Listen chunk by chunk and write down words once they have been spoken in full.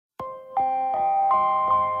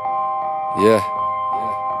Yeah.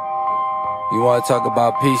 You wanna talk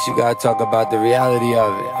about peace, you gotta talk about the reality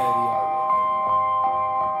of it.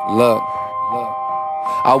 Look,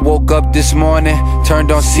 I woke up this morning,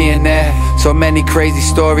 turned on CNN. So many crazy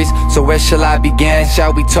stories, so where shall I begin?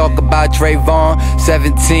 Shall we talk about Trayvon?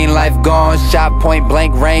 17 life gone, shot point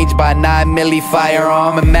blank range by 9mm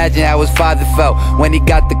firearm. Imagine how his father felt when he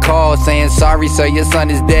got the call saying, "Sorry sir, your son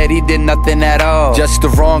is dead, he did nothing at all." Just the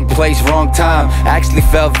wrong place, wrong time. Actually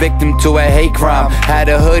fell victim to a hate crime. Had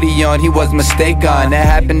a hoodie on, he was mistaken. That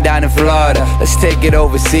happened down in Florida, let's take it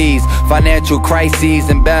overseas. Financial crises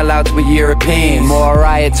and bailouts with Europeans. More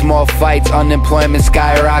riots, more fights, unemployment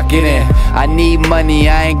skyrocketing. I need money,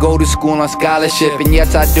 I ain't go to school on scholarship. And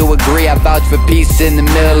yes, I do agree, I vouch for peace in the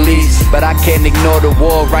Middle East. But I can't ignore the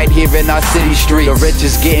war right here in our city streets. The rich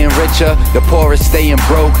is getting richer, the poor is staying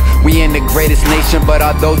broke. We in the greatest nation, but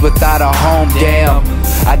are those without a home? Damn,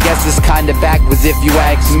 I guess it's kinda backwards if you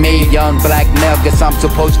ask me. Young black male, guess I'm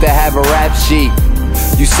supposed to have a rap sheet.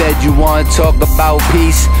 You said you wanna talk about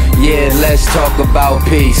peace, yeah, let's talk about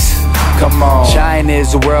peace. Come on. China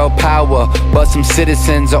is a world power, but some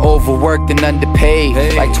citizens are overworked and underpaid,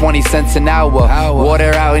 like 20 cents an hour.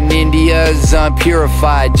 Water out in India is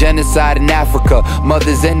unpurified. Genocide in Africa,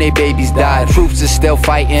 mothers and their babies died. Troops are still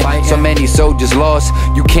fighting, so many soldiers lost.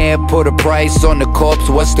 You can't put a price on the corpse,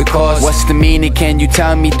 what's the cost? What's the meaning, can you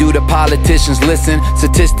tell me? Do the politicians listen?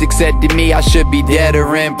 Statistics said to me I should be dead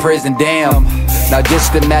or in prison, damn. Now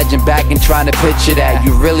just imagine back and trying to picture that.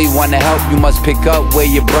 You really wanna help, you must pick up where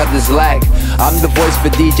your brothers lack. I'm the voice for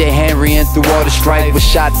DJ Henry, and through all the strife was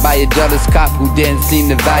shot by a jealous cop who didn't seem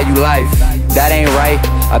to value life. That ain't right,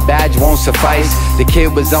 a badge won't suffice. The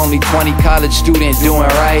kid was only 20, college student doing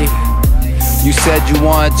right. You said you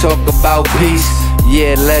wanna talk about peace,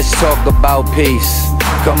 yeah, let's talk about peace.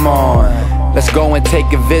 Come on. Let's go and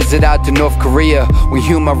take a visit out to North Korea, where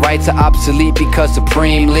human rights are obsolete because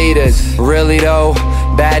supreme leaders. Really though,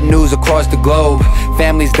 bad news across the globe.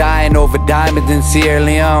 Families dying over diamonds in Sierra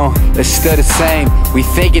Leone. It's still the same, we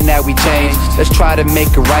thinking that we changed. Let's try to make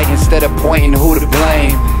it right instead of pointing who to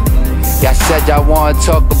blame. Y'all said y'all wanna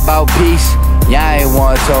talk about peace, y'all ain't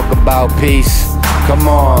wanna talk about peace. Come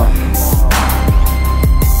on.